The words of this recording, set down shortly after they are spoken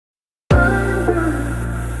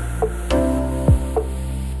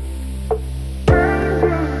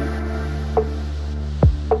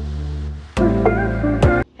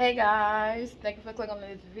guys, thank you for clicking on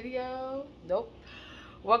this video. Nope.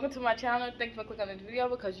 Welcome to my channel. Thank you for clicking on this video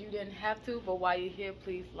because you didn't have to, but while you're here,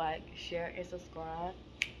 please like, share, and subscribe.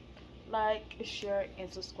 Like, share, and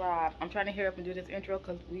subscribe. I'm trying to hurry up and do this intro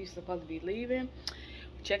because we're supposed to be leaving.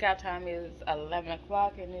 Checkout time is 11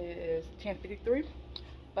 o'clock and it is 10:53.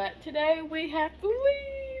 But today we have to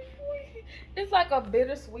leave. It's like a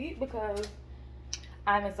bittersweet because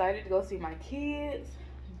I'm excited to go see my kids,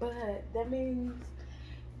 but that means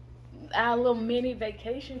our little mini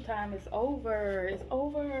vacation time is over. It's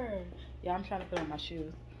over. Yeah, I'm trying to put on my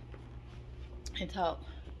shoes and talk.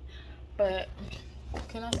 But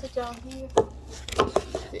can I sit down here?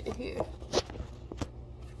 Sit here.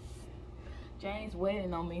 Jane's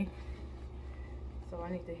waiting on me, so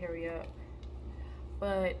I need to hurry up.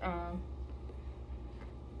 But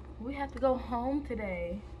we have to go home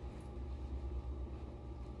today.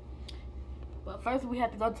 But first we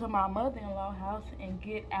have to go to my mother-in-law's house and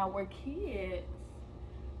get our kids.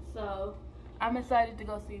 So I'm excited to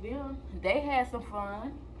go see them. They had some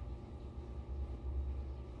fun.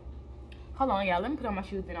 Hold on, y'all. Let me put on my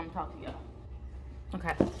shoes and I'm gonna talk to y'all.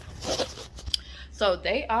 Okay. So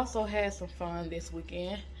they also had some fun this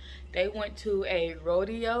weekend. They went to a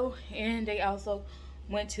rodeo and they also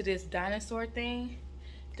went to this dinosaur thing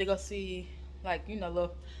to go see, like, you know,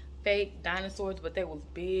 little fake dinosaurs, but they was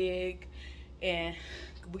big. And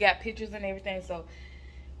we got pictures and everything, so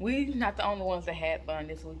we not the only ones that had fun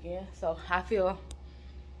this weekend. So I feel,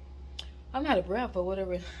 I'm out of breath or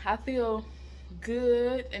whatever. I feel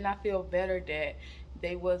good and I feel better that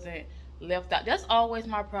they wasn't left out. That's always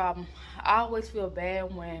my problem. I always feel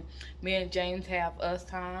bad when me and James have us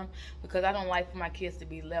time because I don't like for my kids to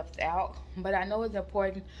be left out. But I know it's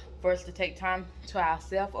important for us to take time to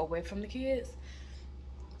ourselves away from the kids.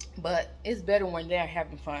 But it's better when they're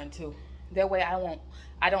having fun too. That way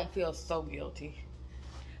I don't feel so guilty.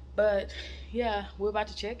 But yeah, we're about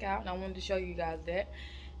to check out and I wanted to show you guys that.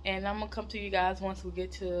 And I'm gonna come to you guys once we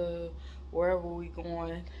get to wherever we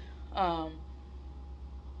going.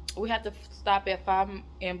 We have to stop at 5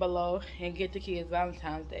 and Below and get the kids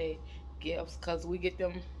Valentine's Day gifts because we get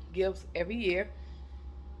them gifts every year.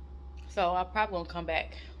 So I'm probably gonna come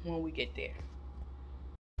back when we get there.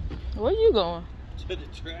 Where you going? To the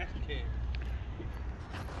trash can.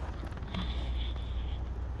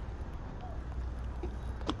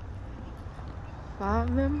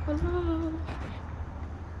 5 and Below.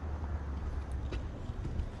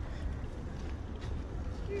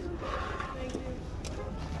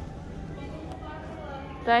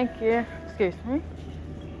 Thank you. Excuse me.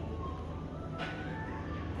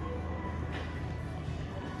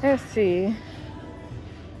 Let's see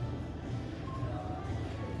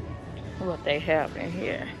what they have in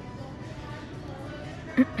here.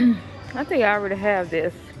 I think I already have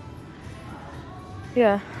this.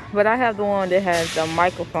 Yeah, but I have the one that has the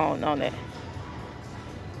microphone on it.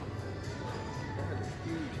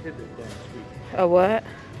 A what?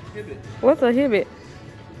 Hibbit. What's a Hibbit?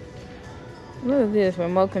 What is this?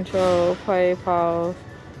 Remote control, play, pause.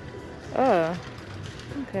 Oh,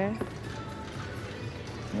 okay.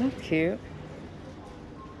 That's cute.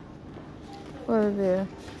 What is this?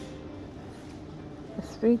 A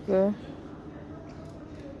speaker.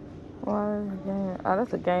 Why is it game? Oh,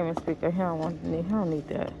 that's a gaming speaker. He don't need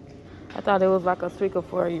that. I thought it was like a speaker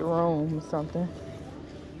for your room or something.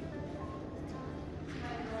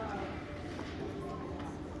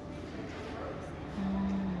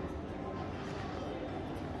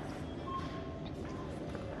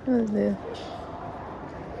 What is this?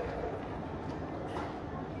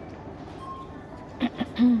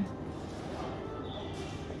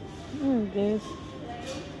 What is this?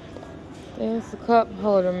 There's a cup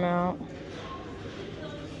holder mount.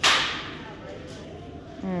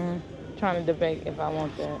 Trying to debate if I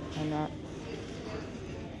want that or not.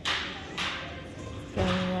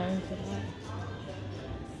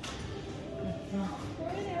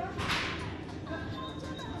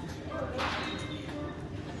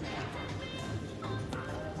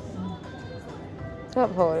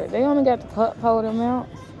 Cup holder. They only got the cup holder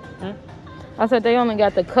mounts. I said they only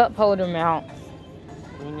got the cup holder mounts.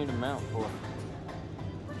 What do you need a mount for?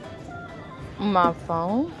 My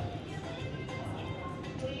phone.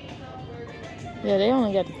 Yeah, they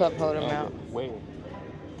only got the cup holder mount. Where?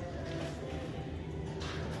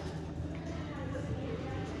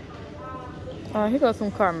 Here goes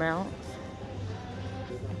some car mounts.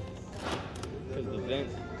 Because the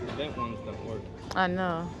vent ones don't work. I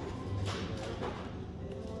know.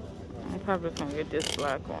 I'm probably gonna get this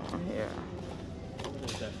black one here.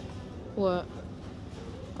 What's that? What?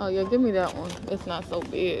 Oh yeah, give me that one. It's not so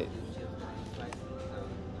big.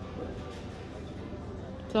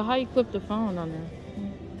 So how you clip the phone on there?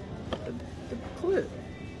 The clip.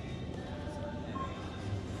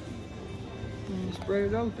 Spread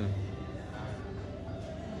it open.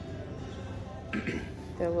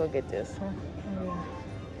 Okay, we'll get this. Huh? Yeah.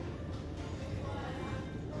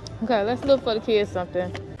 Okay, let's look for the kids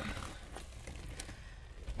something.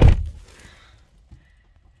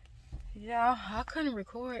 Yeah, I couldn't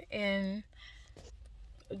record in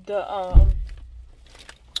the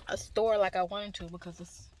a store like I wanted to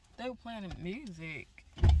because they were playing the music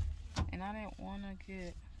and I didn't want to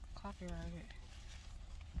get copyrighted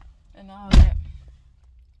and all that.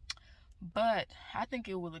 But I think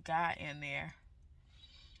it was a guy in there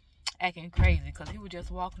acting crazy because he was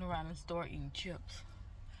just walking around the store eating chips.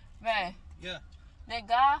 Man, Yeah. that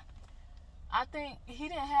guy, I think he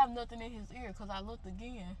didn't have nothing in his ear because I looked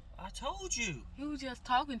again. I told you. He was just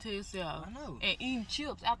talking to himself. I know. And eating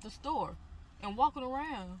chips out the store and walking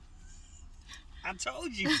around. I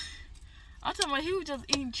told you. I'm talking about he was just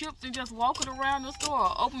eating chips and just walking around the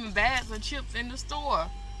store, opening bags of chips in the store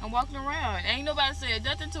and walking around. Ain't nobody said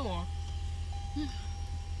nothing to him.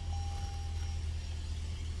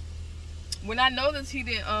 When I noticed he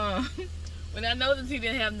didn't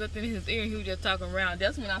have nothing in his ear, he was just talking around.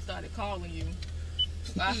 That's when I started calling you.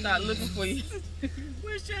 I started looking for you.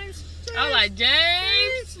 Where's James? I was like,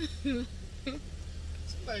 James.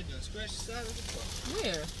 Somebody done scratched the side of the car.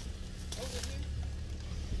 Where? Over here.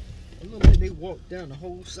 It looked like they walked down the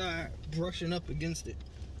whole side, brushing up against it.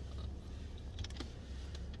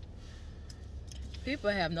 People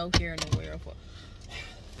have no care in the world for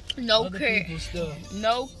no Other care. people's stuff.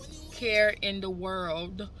 No care in the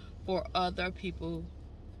world for other people's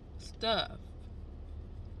stuff.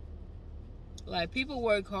 Like, people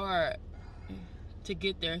work hard to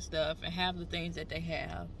get their stuff and have the things that they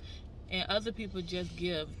have, and other people just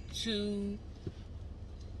give two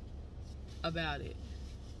about it.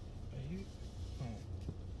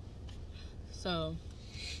 So,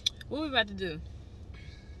 what we about to do?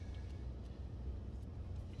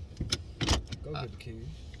 Go get the kids.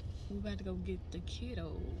 We about to go get the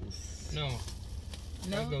kiddos. No.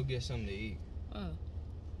 No? I'll go get something to eat. Oh.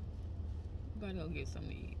 We about to go get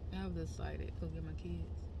something to eat. I was excited. Go get my kids.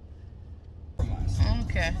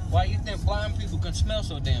 Okay. Why you think blind people can smell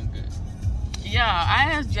so damn good? Yeah,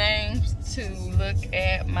 I asked James to look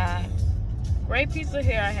at my gray piece of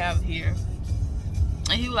hair I have here.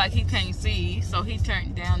 And he was like, he can't see, so he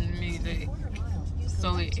turned down the music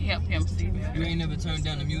so it helped him see better. You ain't never turned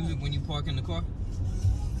down the music when you park in the car?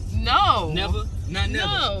 No. Never? Not never?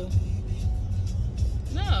 No.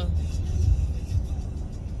 No.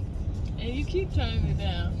 And you keep turning it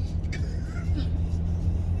down.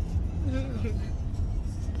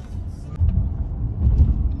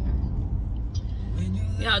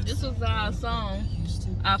 Y'all, this was our song,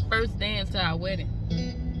 our first dance to our wedding.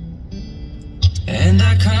 And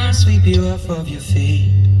I can't sweep you off of your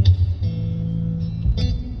feet.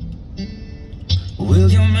 Will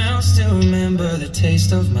your mouth still remember the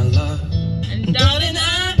taste of my love? And Darling,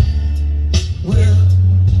 I will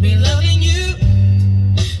be loving you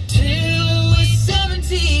till we're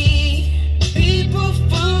 70. People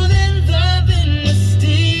fall in love in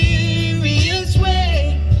mysterious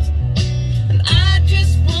ways, and I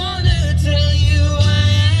just wanna tell you I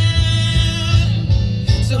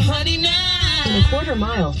am. So honey, now In a quarter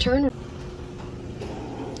mile, turn.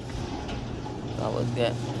 that was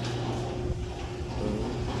good.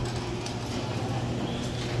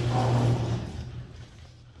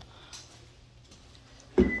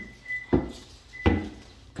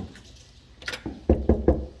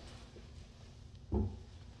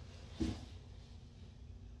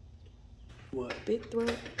 What? Big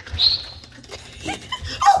throat.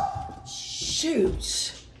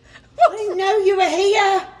 Shoot! I didn't know you were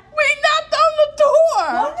here. We knocked on the door.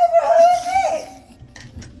 I never heard it.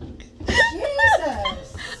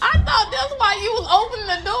 Jesus! I thought that's why you was opening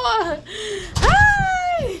the door.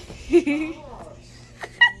 Hi.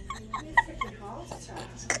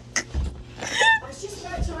 I was just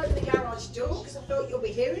about to open the garage door because I thought you'll be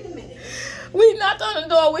here in a minute. We knocked on the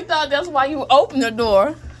door. We thought that's why you opened the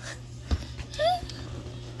door.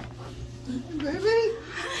 Really?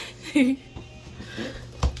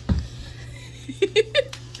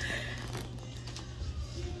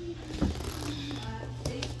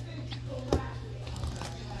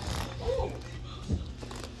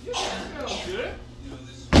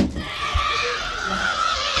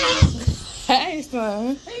 Hey,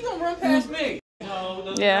 son. How you gonna run past me?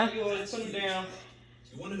 No, Yeah. You always put him down.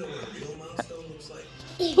 What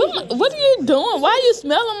are you doing? Why are you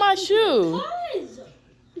smelling my shoe?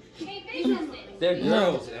 They're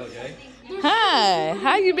girls, LJ. Hi.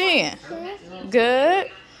 How you been? Good.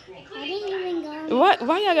 I didn't even go.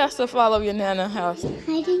 Why y'all got stuff all over your Nana house? I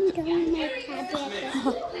didn't go on my tablet. I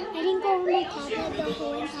didn't go on my tablet the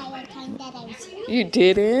whole entire time that I was here. You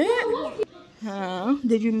didn't? Huh?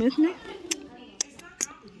 Did you miss me?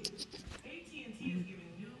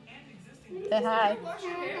 Say hi.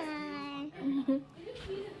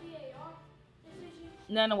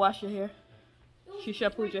 Nana, wash your hair. She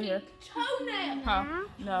shampooed your hair. Huh?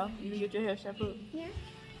 No, you get your hair shampooed. Yeah.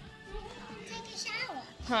 Take a shower.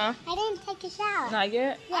 Huh? I didn't take a shower. Not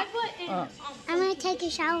yet? Yeah. I'm gonna take a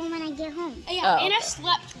shower when I get home. Yeah, Oh, and I okay.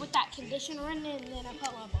 slept with that conditioner in, and then I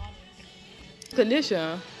put my body.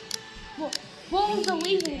 Condition. What was the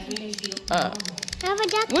leaving conditioner? I have a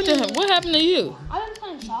ducky. What happened to you? I've been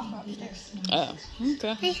playing soccer upstairs. Oh,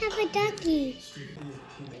 okay. I have a ducky.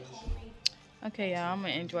 Okay, y'all, I'm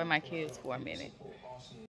gonna enjoy my kids for a minute.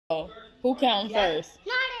 Oh, who counting first?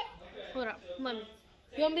 Not it. Hold up, let me.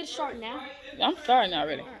 You want me to start now? I'm starting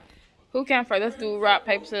already. Who counting first? Let's do rock,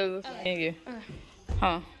 paper, scissors. And you.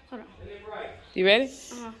 Huh? Hold on. You ready?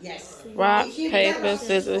 Yes. Rock, paper,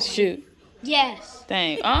 scissors, shoot. Yes.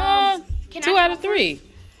 Dang. Can 2 I out of 3.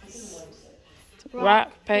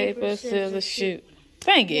 Rock, paper, scissors, shoot.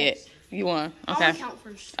 Dang it. You won. I'm Okay. gonna count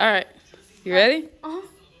first. All right. You ready?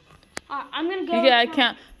 I'm gonna go. You gotta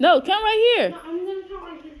count. No, count right here. I'm gonna count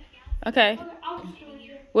right here. Okay. Okay, I'll count right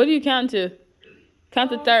here. What do you count to? Count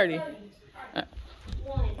to 30. 1,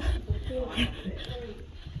 2, 3,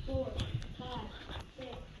 4, 5, 6,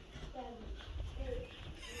 7, 8.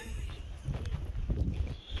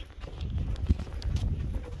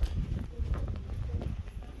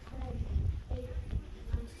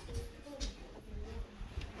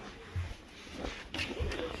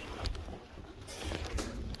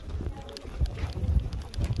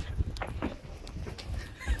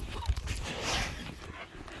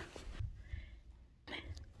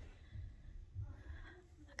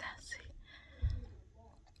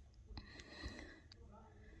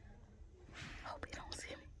 Hope he don't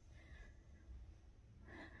see me.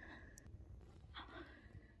 I'm on the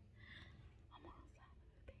side of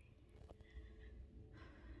the bed.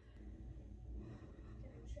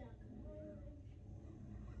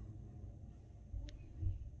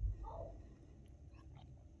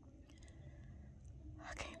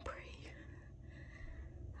 I can't breathe.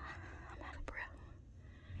 I'm out of breath.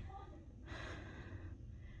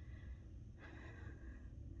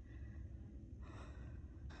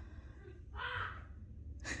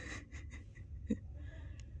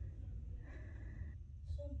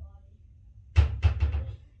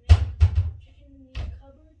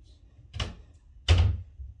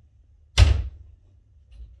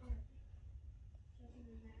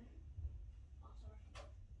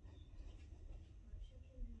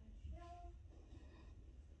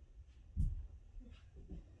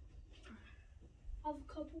 I have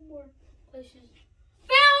a couple more places.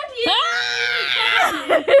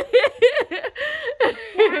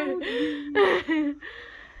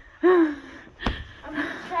 I'm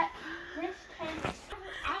gonna check this tank.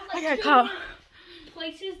 I got caught.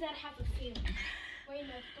 Places that have a field. Wait,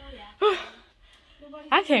 no, go yeah.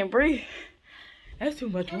 I can't breathe. That's too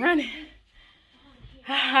much running.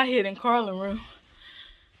 I hid in Carlin's room.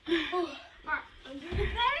 Alright, I'm doing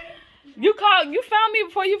that. You found me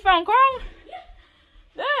before you found Carlin?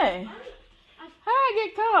 Dang. How I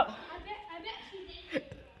get caught? I bet she did.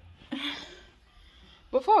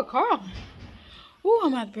 Before Carlin. Ooh,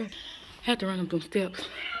 I'm out of breath. Had to run up them steps.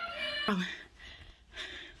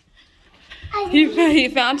 He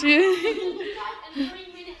found you. In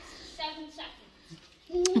 3 minutes, 7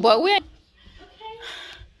 seconds. But we ain't.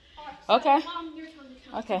 Alright, Okay. Mom, your turn to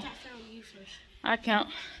count. Okay. I found you first. I count.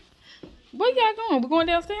 Where y'all going? We going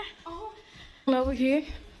downstairs? Over here.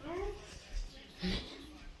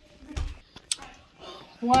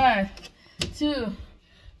 1, 2,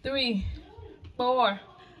 3, 4,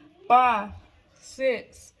 5,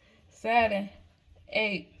 6, 7,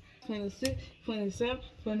 8, 26, 27,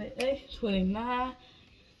 28, 29,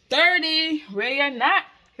 30. Ready or not,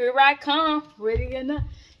 here I come. Ready or not,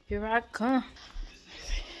 here I come.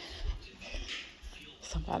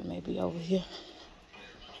 Somebody may be over here.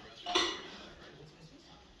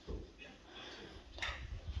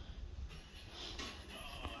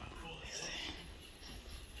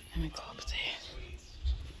 Let me go upstairs.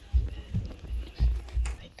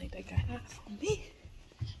 They think they got eyes on me.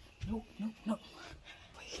 Nope, nope, nope.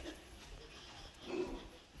 Wait.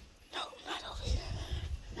 No, not over here.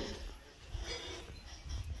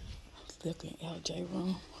 I'm still in LJ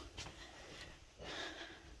room.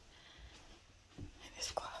 In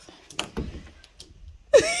this closet.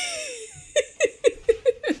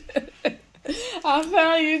 I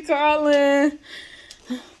found you, Carlin.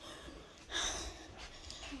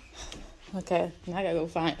 Okay, now I gotta go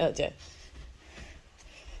find LJ.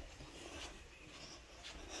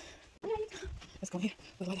 Let's go in here.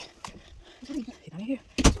 Look like that. Get down in here.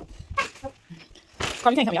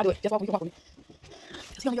 Carl, you can't tell me. I'll do it. Just walk. You can walk with me.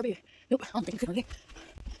 Is he on your bed? Nope. I don't think he's on there.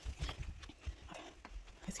 Okay.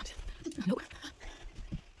 Let's see. Nope.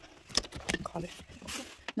 Carly.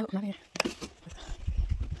 Nope, not here.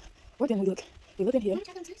 Where did we look? We looked in here.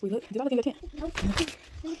 We looked. Did I look in your tent? Nope.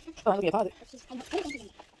 Oh, I'm looking at father. I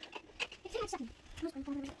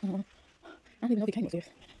don't even know if he came upstairs.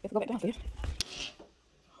 Let's go back downstairs.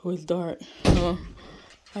 Oh, it's dark.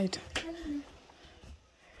 Right.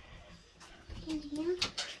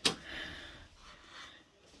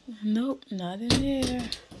 Nope, not in there.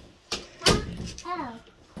 Oh.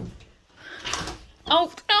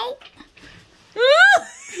 Oh, no.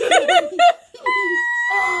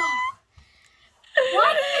 Why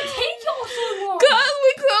did it take y'all so long? Cause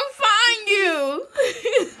we couldn't find you.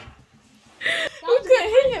 We couldn't.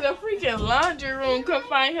 He in the freaking laundry room. Couldn't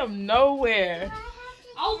find him nowhere.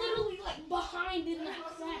 I was literally like behind in the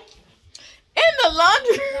sack. In the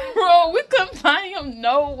laundry room, we couldn't find him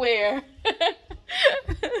nowhere.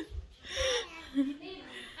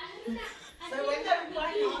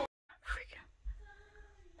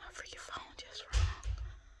 My freaking phone just rang.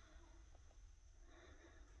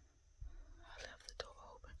 I left the door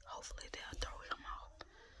open. Hopefully they'll throw him off.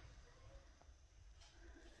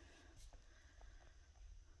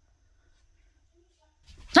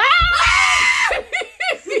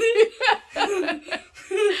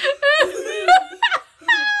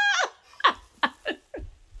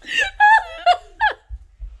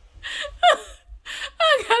 I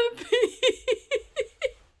gotta pee.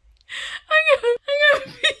 I gotta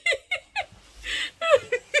pee.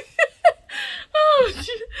 Oh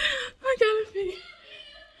shit! I gotta pee.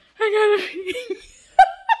 I gotta pee.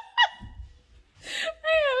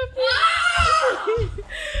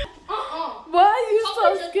 Why are you so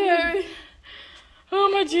scary? Oh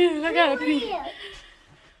my Jesus! I gotta pee.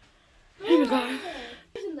 Oh God.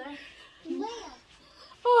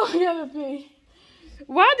 Oh, I gotta pee.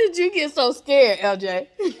 Why did you get so scared, LJ?